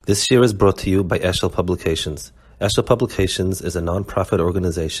This year is brought to you by Eshel Publications. Eshel Publications is a non-profit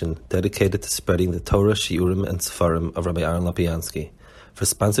organization dedicated to spreading the Torah, Shiurim, and Sefarim of Rabbi Aaron Lapiansky. For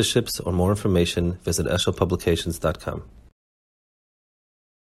sponsorships or more information, visit eshelpublications.com.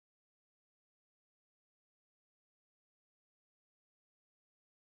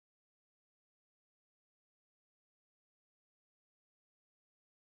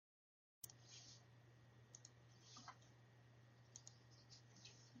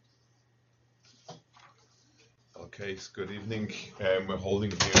 Okay, so good evening. We're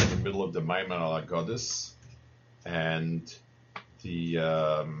holding here in the middle of the Maamar Al HaHaggados, and he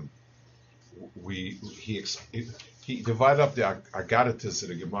divided up the Haggadah of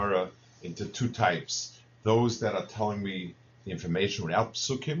the Gemara into two types: those that are telling me the information without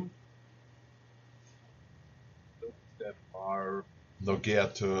psukim, those that are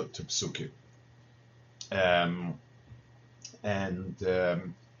nogea to psukim.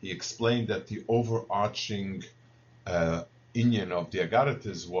 He explained that the overarching inyan of the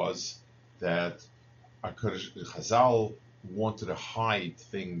Haggadah was that Chazal wanted to hide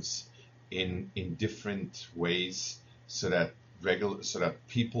things in different ways so that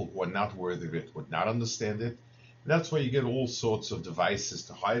people who are not worthy of it would not understand it. And that's why you get all sorts of devices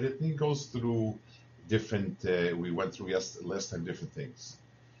to hide it. And he goes through different. We went through last time different things.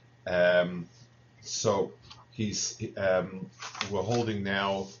 So we're holding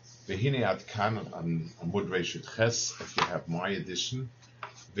now. Vehine ad kan on Amud Reshut Ches, if you have my edition.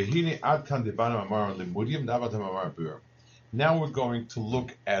 Vehine ad kan dibana Maamar Limudim davat Maamar Bur. Now we're going to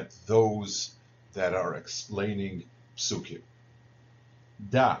look at those that are explaining psukim.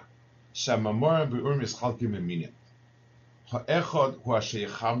 Da shamamorim beurim ischalkim eminim. Ha'echad hu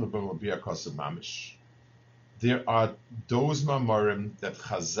hasheyichavnu b'mabia kosev mamish. There are those mamorim that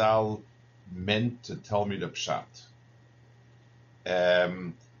Chazal meant to tell me the pshat.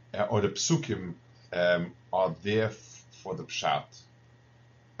 Or the psukim are there for the pshat.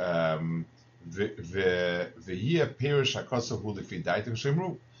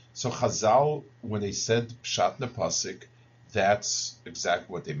 So Chazal, when they said pshat nepasik, that's exactly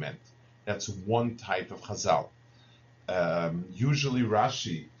what they meant. That's one type of Chazal. Usually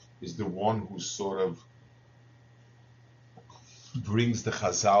Rashi is the one who sort of brings the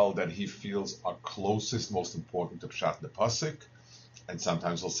Chazal that he feels are closest, most important to pshat nepasik. And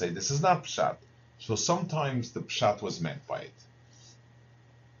sometimes he'll say, this is not pshat. So sometimes the pshat was meant by it.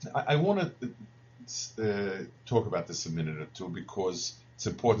 I want to talk about this a minute or two because it's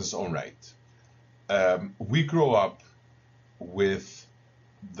important in its own right. We grow up with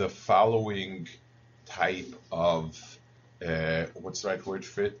the following type of, what's the right word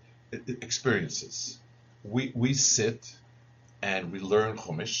for it? Experiences. We sit and we learn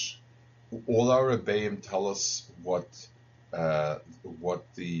Chumash. All our Rebbeim tell us what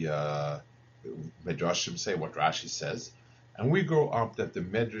the Medrashim say, what Rashi says, and we grow up that the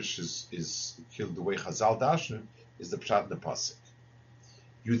Medrash is killed the way Chazal Darshan is the Pshat Nepasik.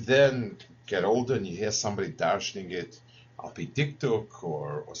 You then get older and you hear somebody darshaning it, Al Pi Diktuk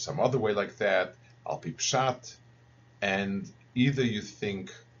or some other way like that, Al Pi Pshat, and either you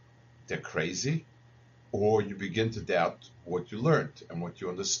think they're crazy, or you begin to doubt what you learned and what you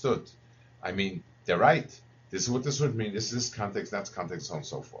understood. I mean, they're right. This is what this would mean. This is context, that's context, so on and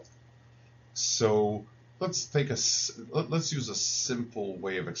so forth. So let's use a simple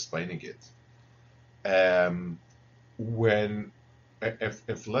way of explaining it.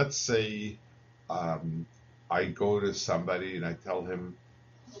 If let's say I go to somebody and I tell him,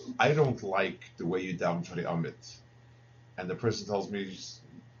 I don't like the way you daven for the Amit, and the person tells me,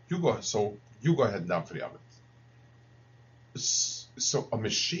 you go ahead and daven for the Amit. So a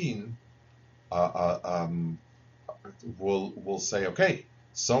machine will say, okay,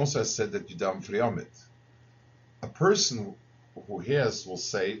 so-and-so has said that you daven for the Amit. A person who hears will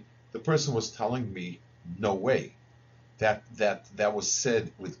say, the person was telling me, no way. That was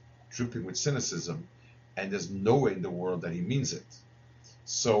said with dripping with cynicism, and there's no way in the world that he means it.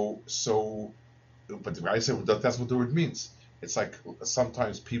 But the guy said, well, that's what the word means. It's like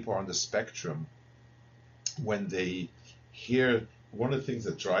sometimes people are on the spectrum when they hear, one of the things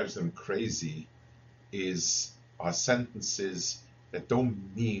that drives them crazy are sentences that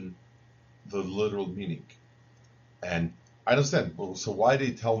don't mean the literal meaning. And I understand, well, so why did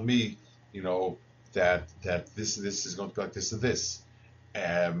he tell me, that this is going to be like this and this?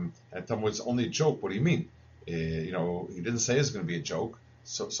 And tell me it's only a joke. What do you mean? He didn't say it's going to be a joke,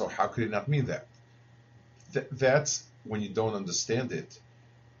 so how could he not mean that? That's when you don't understand it.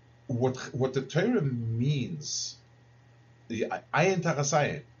 What the Torah means, the ayin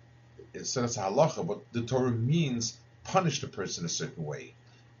tarasayin, so that's a halacha, but the Torah means punish the person a certain way.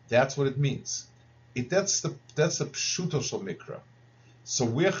 That's what it means. That's the pshuto shel mikra. So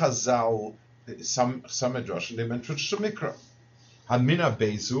where Chazal, some midrash, they meant shel mikra. Hamina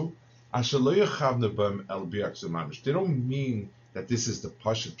bezu asher lo yechavnu b'hem el biak zumamish. They don't mean that this is the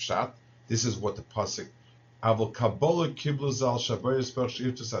pasuk pshat. This is what the pasuk. Avol kabbalah kiblu zal shabayis bar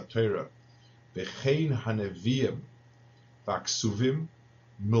shirtus haTorah bechein haneviim v'aksuvim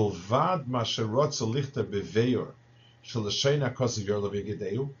milvad masher rotza lichter beveyor shel l'shein hakosov yor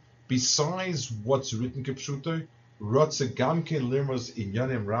levigedehu. Besides what's written kipshuto, rotza gamke limros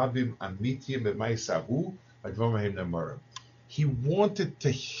inyanim rabim amitiyim b'maisahu advomahem nemarim. He wanted to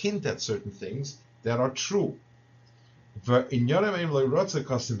hint at certain things that are true.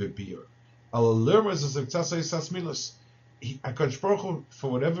 HaKadosh Baruch Hu, for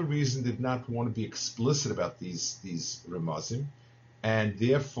whatever reason, did not want to be explicit about these remazim, and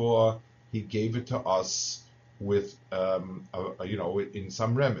therefore he gave it to us with in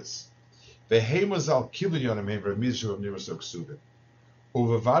some remes.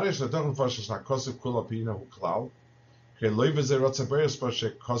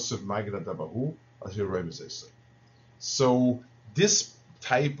 So this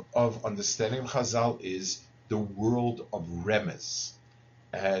type of understanding of Chazal is the world of remes,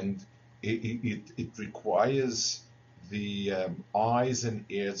 and it requires the eyes and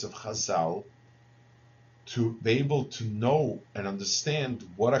ears of Chazal to be able to know and understand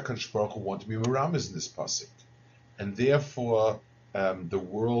what HaKadosh Baruch Hu want to be merames in this pasuk, and therefore the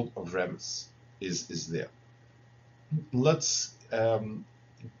world of remes is there. Let's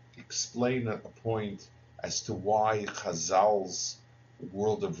explain a point as to why Chazal's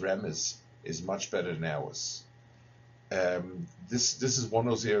world of remes is much better than ours. This is one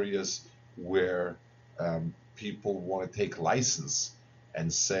of those areas where people want to take license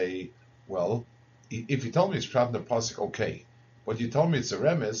and say, well, if you tell me it's prat in the pasuk, okay, but you tell me it's a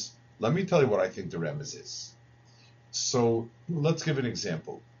remes, let me tell you what I think the remes is. So let's give an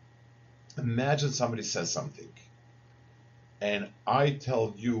example. Imagine somebody says something, and I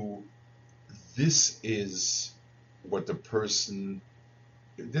tell you, this is what's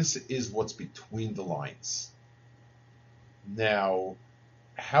between the lines. Now,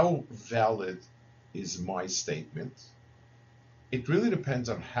 how valid is my statement? It really depends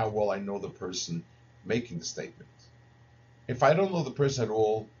on how well I know the person making the statement. If I don't know the person at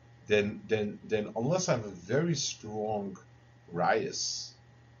all, then unless I have a very strong rayas,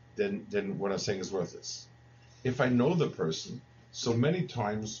 then what I'm saying is worthless. If I know the person, so many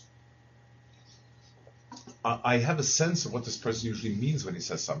times I have a sense of what this person usually means when he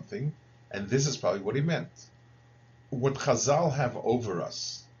says something, and this is probably what he meant. What Chazal have over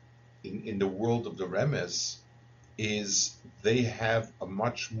us in the world of the remes is they have a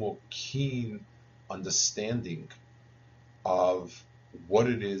much more keen understanding of what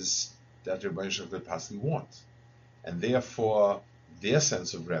it is that Rebbeinu Shalom could possibly want, and therefore their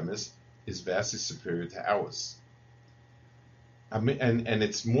sense of remes is vastly superior to ours. I mean, and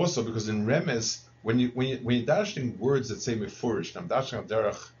it's more so because in remes, when you're dashing words that say mefurish, I'm dashing on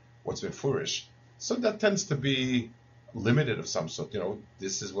derech what's mefurish, so that tends to be limited of some sort.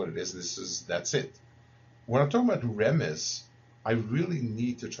 This is what it is. That's it. When I'm talking about remes, I really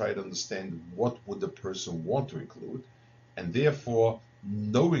need to try to understand what would the person want to include, and therefore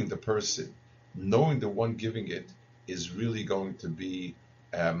knowing the person, knowing the one giving it, is really going to be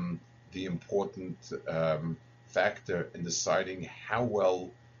the important factor in deciding how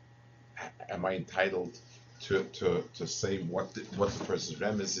well am I entitled to say what the person's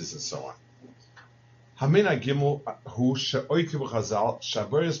remes is and so on. Hamina Gimel hu she'oikiv Chazal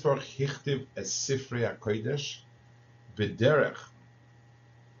shaboris baruch hichtiv es sifrei hakodesh b'derech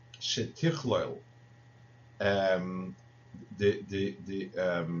shetichlol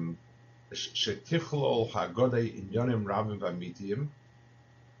shetichlol hagodei inyonim rabim v'amitiyim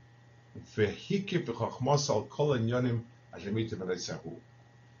v'hikib b'chochmos al kol inyonim ashemitim v'leisahu.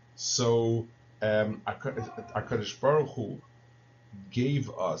 So HaKadosh Baruch Hu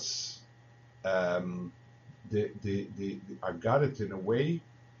gave us the Agarit in a way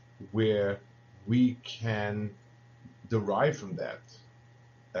where we can derive from that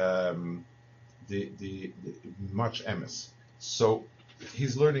the much emes. So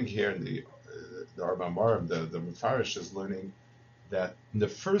he's learning here in the Maamar, the Mefarish is learning that in the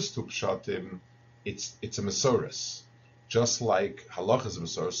first two pshatim it's a Masoros. Just like halach is a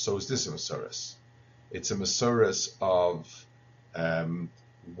Masoros, so is this a Masoros. It's a Masoros of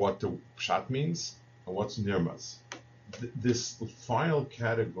what the pshat means and what's nirmaz. This final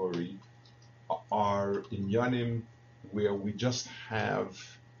category are inyanim where we just have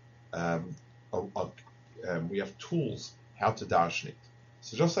we have tools how to darshan it.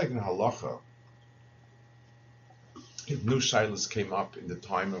 So just like in halacha, if new shilas came up in the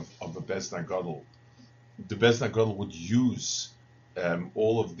time of a Bezdin Gadol, the Bezdin Gadol would use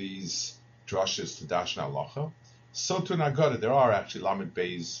all of these drushes to dash in halacha. So to Nagada, there are actually Lamed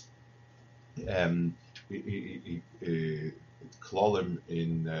Beis klolim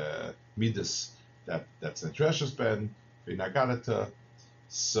in Midas that's a drushes ben in Nagadata.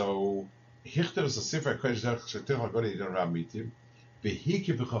 So Hichter is a sifra kodesh derech shetich hagada yidon ram mitim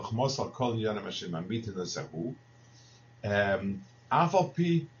v'hiki v'chachmos al kol yanim ashem amitim lezahu aval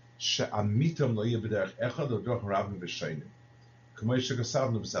pi she'amitim lo yeh b'derech echad or doch rabim v'sheinim k'may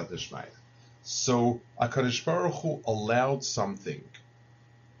shegasavnu b'zat deshmaya. So HaKadosh Baruch Hu allowed something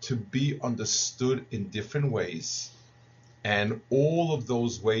to be understood in different ways, and all of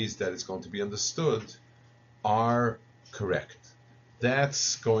those ways that it's going to be understood are correct.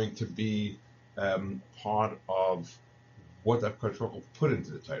 That's going to be part of what HaKadosh Baruch Hu put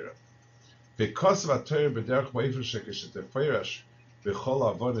into the Torah. Because of Torah b'derech b'efer shekeshetefeirash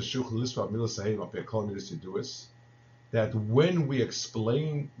v'chol avon eshuch lisva milas haim apei kol midas yiduas, that when we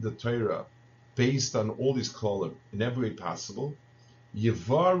explain the Torah based on all these klolim in every way possible,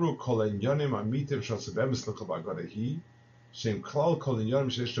 Yevaru kol inyanim amitim shasabem eslucha b'agadahi shem klal kol inyanim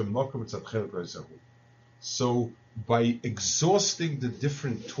sheish mokum tzadchel koisahu. So by exhausting the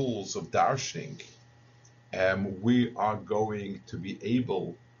different tools of darshaning, we are going to be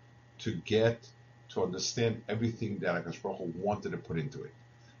able to get to understand everything that HaKadosh Baruch Hu wanted to put into it.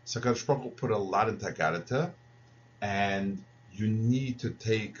 So HaKadosh Baruch Hu put a lot in Tagadata, and you need to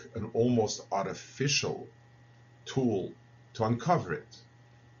take an almost artificial tool to uncover it,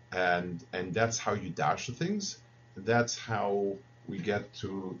 and that's how you dash the things. That's how we get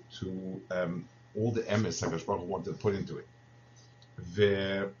to all the emes HaKadosh Baruch Hu wanted to put into it.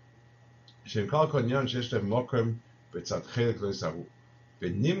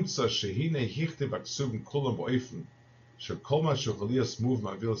 ונמצא שהנה הכתב הכתובים כולם באופן שכל מה שחליאס מוב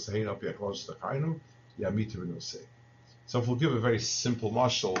מעביר לסהין על פי הכלל שתחיינו יעמית ונושא. So if we'll give a very simple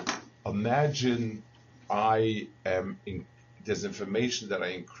mashal, imagine there's information that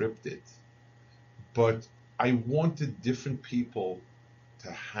I encrypted, but I wanted different people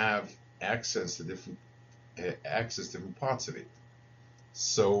to have access to different parts of it.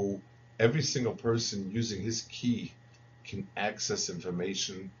 So every single person using his key can access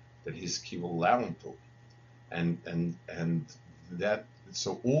information that his key will allow him to, and that,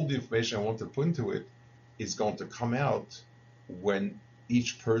 so all the information I want to put into it is going to come out when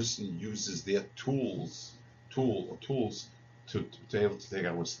each person uses their tools to be able to take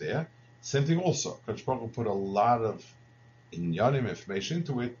out what's there. Same thing also, Kodesh Baruch Hu put a lot of inyanim information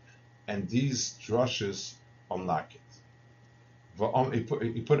into it, and these drushes unlock it.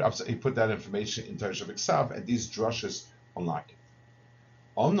 He put that information in Torah Shabbat, and these drushes unlock it.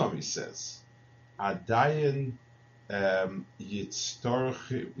 Omnam, he says, Adayin yitztorch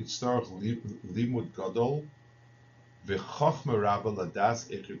limud gadol v'chochma rabba ladas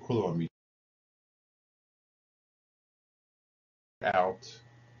ekikulu out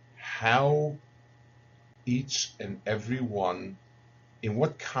how each and every one, in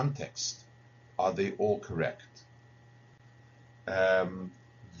what context are they all correct.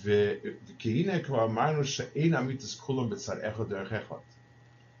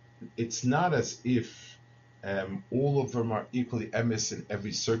 It's not as if all of them are equally emes in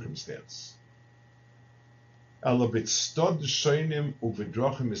every circumstance. Though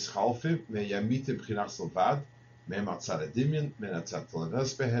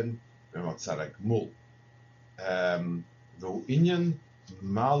inyan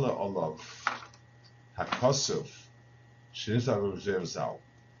mala olav hakosov shenisav zevzal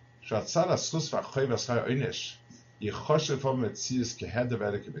shatzara sus v'choy v'schay oynesh yichoshev from metzias keheda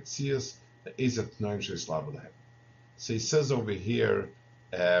v'edek metzias the ezet noim sheslav lehem. So he says over here,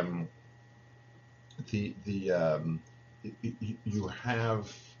 you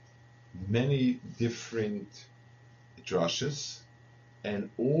have many different drushes, and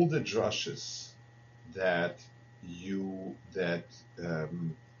all the drushes that you're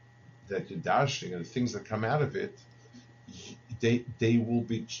dashing and the things that come out of it, they will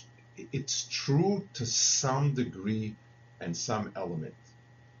be. It's true to some degree and some element.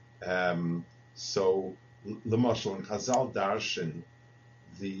 So, l'mashal in Chazal darshan,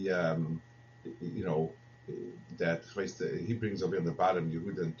 that he brings over on the bottom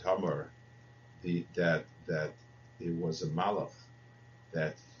Yehuda and Tamar, that it was a malach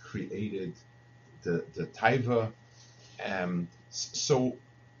that created the taiva. So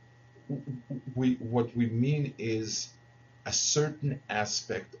what we mean is a certain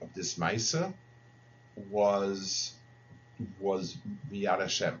aspect of this Maisa was was Miyad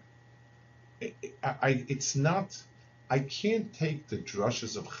Hashem. It's not. I can't take the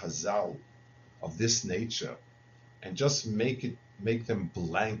drushes of Chazal of this nature and just make them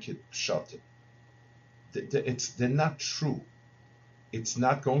blanket pshatim. They're not true. It's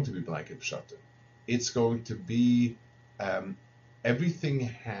not going to be blanket pshatim. It's going to be everything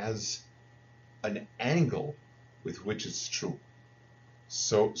has an angle with which it's true.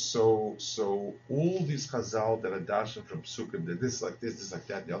 So all these Chazal that are dashing from Psukim, that this like this like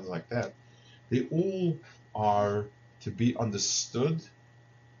that, the other like that, they all are to be understood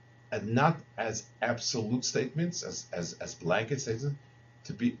and not as absolute statements, as blanket statements.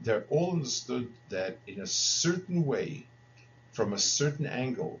 They're all understood that in a certain way, from a certain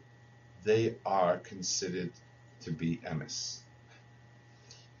angle, they are considered to be emes.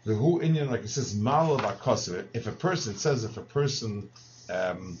 The who Indian, like it says, mal of akosev. If a person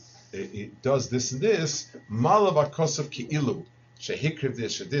it does this and this, mal of akosev ki'ilu shehikriv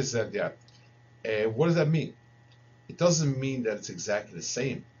this that. What does that mean? It doesn't mean that it's exactly the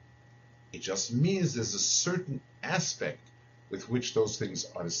same. It just means there's a certain aspect with which those things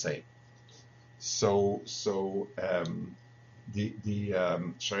are the same. So the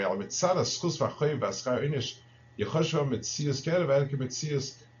Shariah Mitzada schus v'choy v'aschar inish yechoshev mitzias kerev elke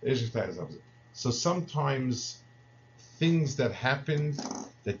mitzias eishich. So sometimes things that happened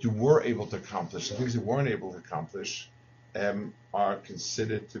that you were able to accomplish, and things you weren't able to accomplish, are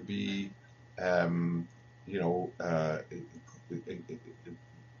considered to be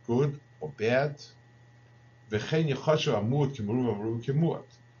good or bad.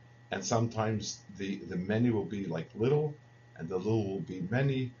 And sometimes the many will be like little, and the little will be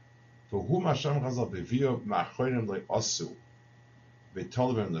many. So you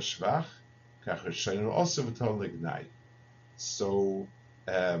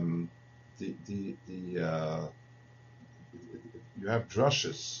have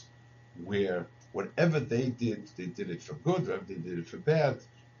drushes where whatever they did it for good, whatever they did it for bad,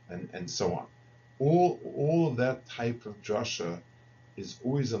 and so on. All of that type of drasha is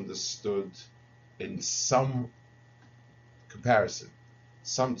always understood in some comparison,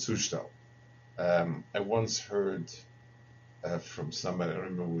 some zushtal. I once heard from somebody, I don't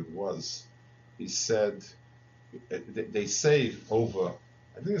remember who it was. He said, they say over,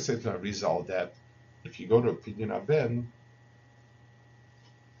 I think they say to Arizal that if you go to a Pidyon Aben,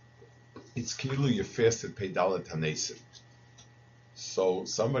 it's kilu you fasted Peidalet Hanesim. So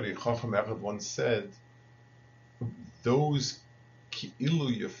somebody, Chacham Echad, once said, those ki'ilu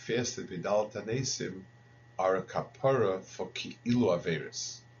you fasted Peidalet Hanesim are a kapara for ki'ilu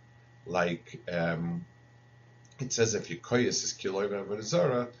Averis. Like, it says if your koyas is kiloi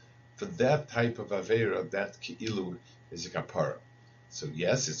v'avodah, for that type of avera, that ki'ilu is a kapara. So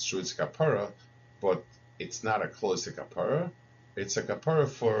yes, it's true it's a kapara, but it's not a close kapara. It's a kapara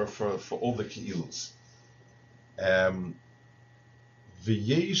for all the ki'ilus.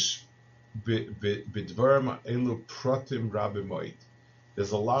 V'yesh b'dvarim elu pratim rabbi moed.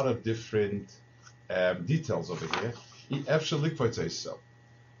 There's a lot of different details over here. Efshel likvot zeisel.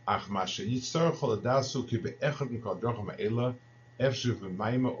 Ach mashe yitzar chol adasu ki be'echad mikol drachim ha'ela efshel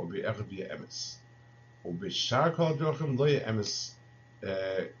v'mayma o be'echad v'ye'emes. O be'shar kol drachim lo ye'emes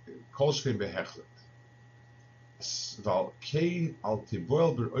kol shkein be'hechlet. Val kein al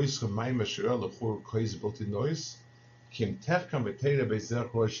tiboel be'oischa mayma she'er l'chur koiz b'lti nois kim techkam v'teira be'zer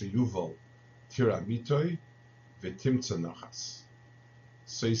chor she'yuval tira mitoy v'timtza nachas.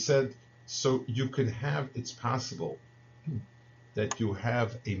 So he said, so you can have, it's possible that you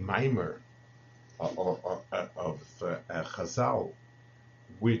have a mimer of Chazal,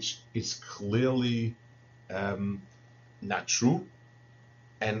 which is clearly not true.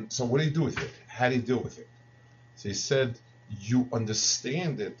 And so what do you do with it? How do you deal with it? So he said, you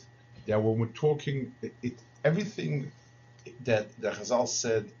understand it, that when we're talking, everything that the Chazal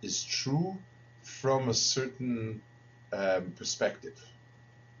said is true from a certain perspective.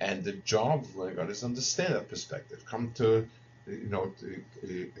 And the job of learning God is understand that perspective. Come to,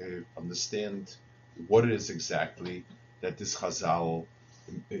 understand what it is exactly that this Chazal,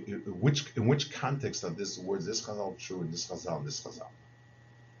 in which context are this words, this Chazal true, and this Chazal, and this Chazal.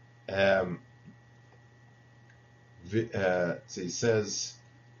 So he says,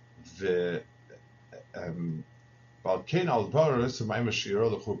 so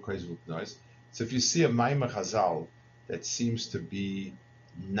if you see a Maimah Chazal that seems to be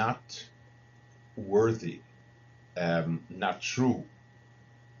not worthy, not true,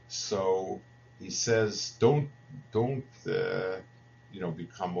 so he says, don't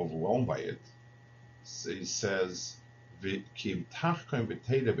become overwhelmed by it. So he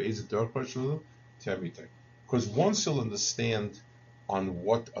Because once you'll understand under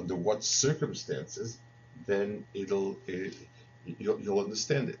what circumstances, then you'll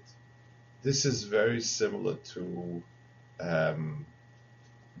understand it. This is very similar to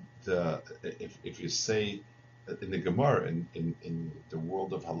if you say in the Gemara in the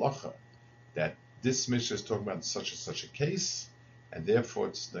world of halacha that this Mishnah is talking about such and such a case, and therefore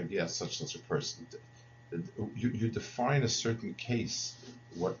it's such and such a person. You define a certain case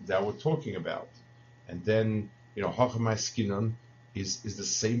what that we're talking about, and then hachamai skinon is the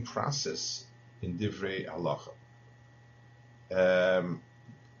same process in divrei halacha.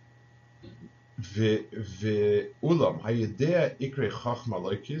 Ve'ulam hayedea ikre chachma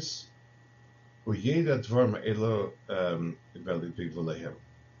loikis uyeda dvar ma'elo v'lehem.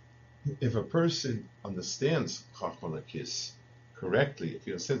 If a person understands chachma loikis correctly, if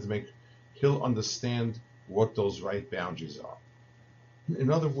he understands he'll understand what those right boundaries are.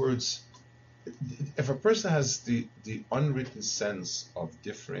 In other words, if a person has the unwritten sense of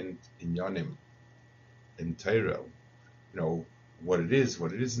different inyanim in Torah, what it is,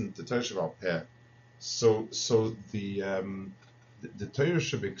 what it isn't, the Torah Shabbat Peh. So the Torah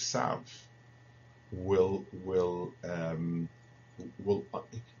Shabbat Ksav will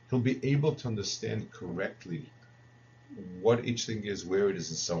he'll be able to understand correctly what each thing is, where it is,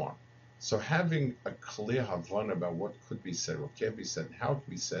 and so on. So having a clear havana about what could be said, what can't be said, and how it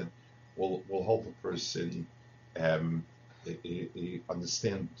can be said, will help a person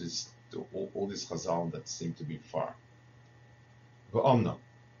understand all these chazal that seem to be far. V'omna,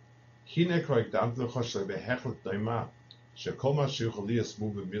 hine kroik damtlu choshe behechlet doima shekol ma sheyuchol liyas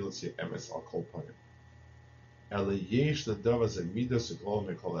mu b'milas ye'emes al kol panim. Ele yesh ledavar ze midas u'klol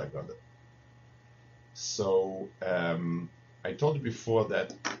mekol ha'aggadah. So I told you before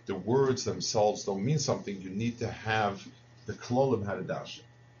that the words themselves don't mean something. You need to have the klolim hadadash.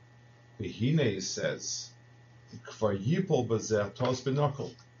 Hine says, "Kvar yipol b'zeh tos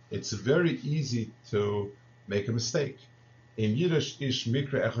b'nokol." It's very easy to make a mistake. In Yiddish, ish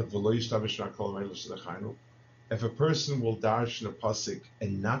mikra echad v'lo yishtavish ma'kol ha'meila sh'lechainu. If a person will darshan a pasuk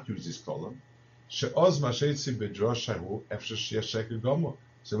and not use his kolam, she'oz ma'sheitzi b'drosh hahu efshar she'yashek gomo.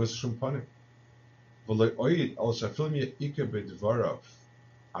 So it's shum panim. V'lo oyid al shafil ye'ike b'dvarav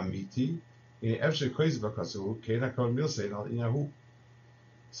amiti in efshar koiz b'kasu keina kol milsein al inahu.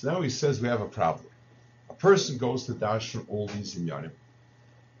 So now he says we have a problem. A person goes to darshan all these inyanim.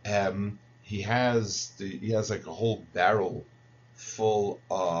 He has like a whole barrel full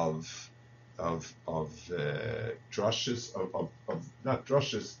of drushes of not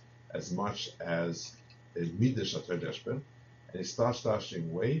drushes as much as midrash atradeshben, and he starts dashing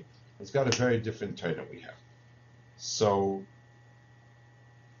away. It's got a very different Torah than we have. So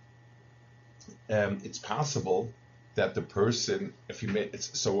it's possible that the person, if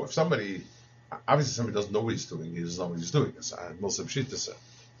somebody doesn't know what he's doing, he doesn't know what he's doing. It's Milsa Pshitasa.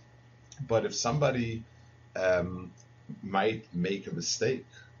 But if somebody might make a mistake,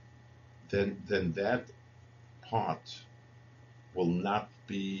 then that part will not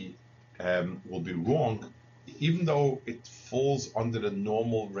be will be wrong, even though it falls under the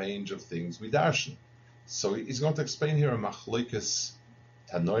normal range of things we darshan. So he's going to explain here a machlokes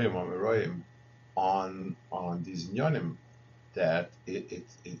tanoim amiroim on these inyanim, that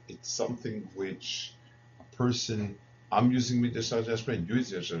it's something which a person, I'm using midrash and you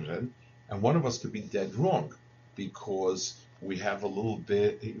use Yeshua, and one of us could be dead wrong because we have a little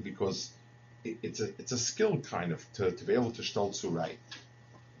bit, because it's a skill kind of to be able to shtal to right.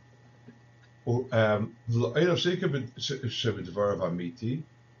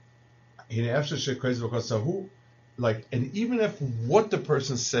 Like, and even if what the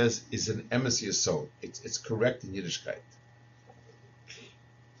person says is an emes yesod, it's correct in Yiddishkeit,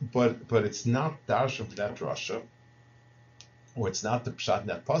 but it's not darshan for that drasha, or it's not the pshat in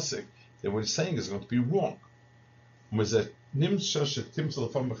that pasuk, then what he's saying is going to be wrong. This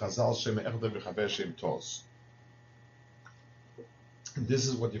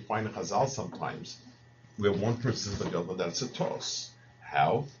is what you find in Chazal sometimes, where one person says, but that's a toss.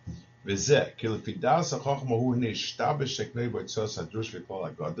 How? His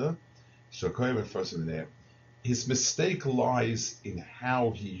mistake lies in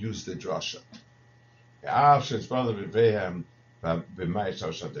how he used the drasha.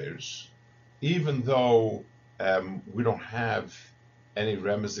 Even though we don't have any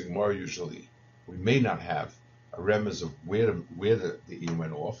remez more usually, we may not have a remez of where the in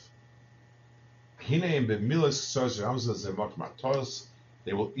went off.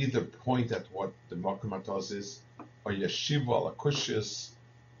 They will either point at what the makamatos is, or yeshiva al akushis,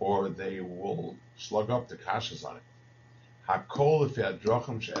 or they will slug up the kashas on it. Hakol if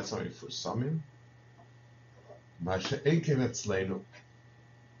yadrachim she'etzam yifusamim.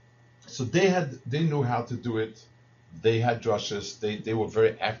 So they knew how to do it. They had drushes. They were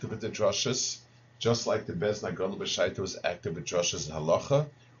very active with the drushes, just like the Bez Nagadol B'Shaita was active with drushes and halacha,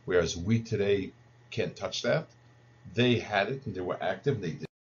 whereas we today can't touch that. They had it and they were active. They did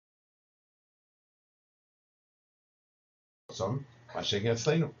some. That's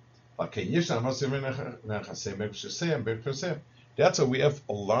why we have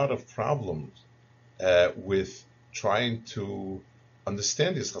a lot of problems with trying to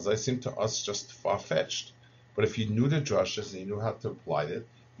understand this, because they seem to us just far-fetched. But if you knew the drushes and you knew how to apply it,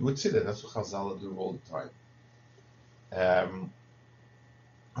 you would see that. That's what Chazal do all the time.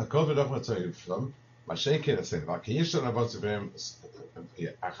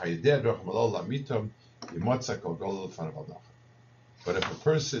 But if a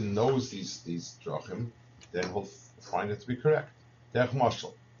person knows these drachim, then he'll find it to be correct. Derech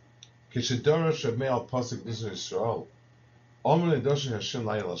mashal. Kishidora shemei pasuk b'Yisrael Yisrael. Omer nedoshin Hashem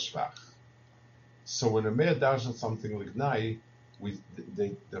layel shvach. So when a mayor dashes something like nai,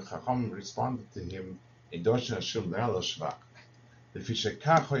 the Chacham responded to him in doshin Hashem layel shvach. Lefi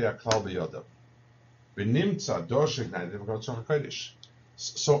shekach hoya klal b'yodam. V'nimtza doshik nai devakot shach hakodesh.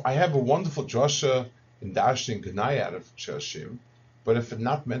 So I have a wonderful drasha in dashing gnai out of Shashim. But if it's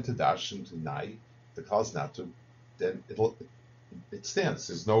not meant to dash into nai, the cause not to, then it stands.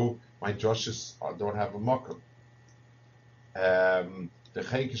 There's no, my drushes don't have a makom. The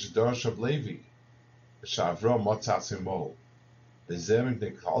chekish dosh of Levi, shavro motzas imol, the zemin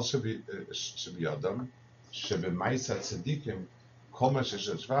the kal shabi adam, shabi ma'isa tzedikim, kol ma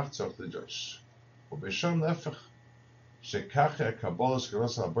sheshet shvach tzorch l'dosh, ubesham lefech, shekach kabbalah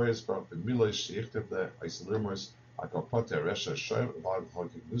shgeros habayis baruch b'miloi sheyichtiv le isolumers.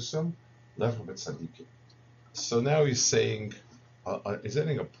 So now he's saying, he's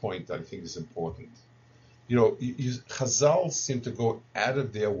adding a point that I think is important. Chazal seem to go out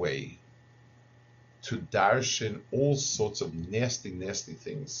of their way to darshan all sorts of nasty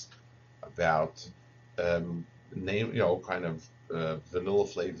things about vanilla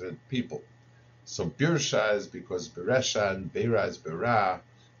flavored people. So Birsha is because Beresha and Beira is Bera,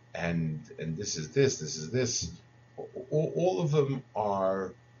 and this is this. All of them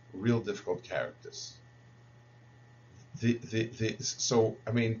are real difficult characters. So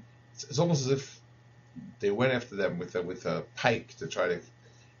I mean, it's almost as if they went after them with a pike to try to.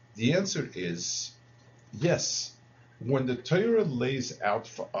 The answer is yes. When the Torah lays out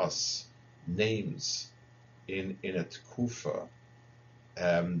for us names in a tekufa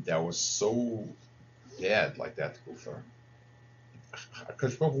that was so bad, like that tekufa,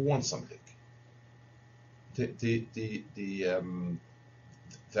 HaKadosh Baruch Hu wants something. The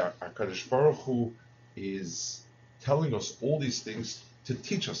HaKadosh Baruch Hu is telling us all these things to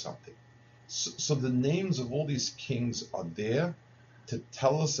teach us something. So the names of all these kings are there to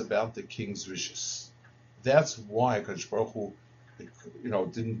tell us about the king's riches. That's why HaKadosh Baruch Hu,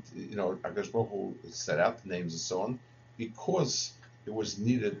 HaKadosh Baruch Hu set out the names and so on, because it was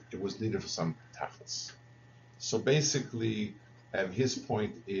needed for some tachlis. So basically, his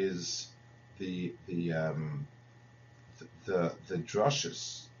point is the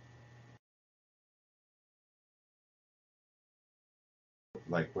drushes,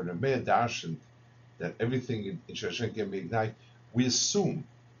 like when a Meir darshan that everything in Shashan can be ignited, we assume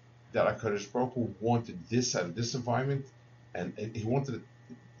that HaKadosh Baruch Hu wanted this out of this environment, and he wanted to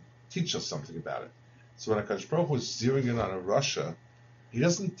teach us something about it. So when HaKadosh Baruch Hu is zeroing in on a Russia, he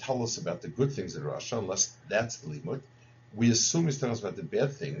doesn't tell us about the good things in Russia, unless that's the limit. We assume he's telling us about the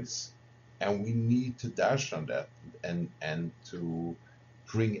bad things, and we need to dash on that and to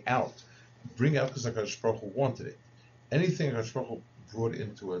bring out because HaKadosh Baruch Hu wanted it. Anything HaKadosh Baruch Hu brought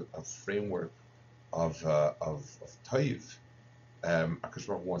into a framework of toiv, HaKadosh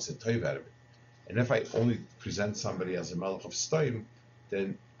Baruch Hu wants a toiv out of it. And if I only present somebody as a melech of stoim,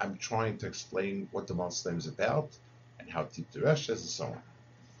 then I'm trying to explain what the melech of stoim is about and how deep the resh is and so on.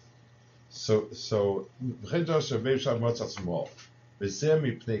 So that's what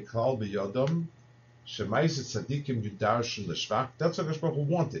HaKadosh Baruch Hu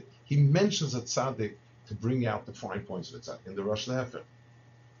wanted. He mentions a tzaddik to bring out the fine points of the tzaddik in the Rosh Lehefer.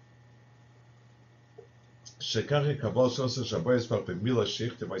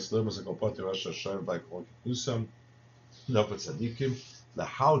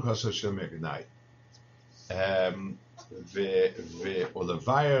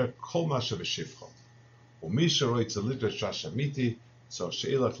 ולבאר כל מה שבשפחו. ומי שרואה את הליטר שש אמיתי, so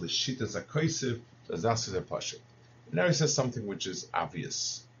שאילך לשיטת הכסף, that's the pashut. Now he says something which is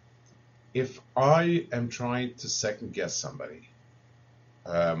obvious. If I am trying to second guess somebody,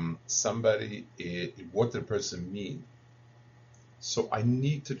 somebody, what the person mean. So I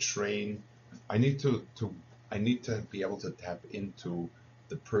need to train. I need I need to be able to tap into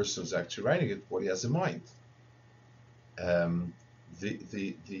the person who's actually writing it, what he has in mind. Um, to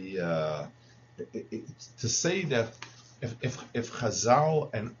say that if Chazal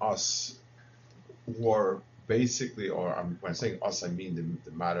and us were basically, or when I'm saying us, I mean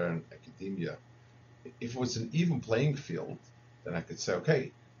the modern academia. If it was an even playing field, then I could say,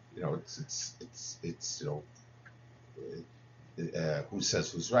 okay, it's who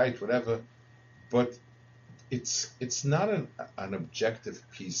says who's right, whatever. But it's not an objective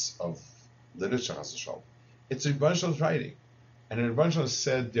piece of literature, as a show. It's a bunch of writing, and a bunch of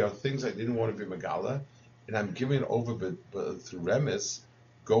said there are things I didn't want to be Megala, and I'm giving it over, but through Remes,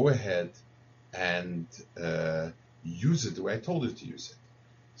 go ahead and use it the way I told you to use it.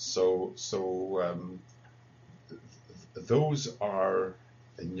 So those are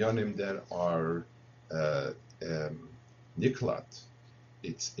inyanim that are niklat.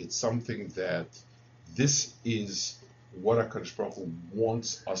 It's something that this is what HaKadosh Baruch Hu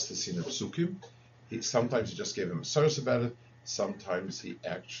wants us to see in the psukim. Sometimes he just gave him a source about it. Sometimes he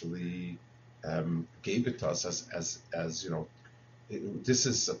actually gave it to us as this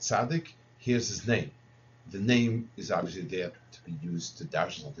is a tzaddik. Here's his name. The name is obviously there to be used to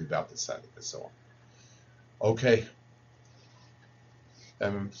dash something about the tzaddik and so on. Okay.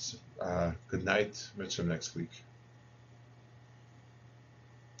 Good night. Meet you next week.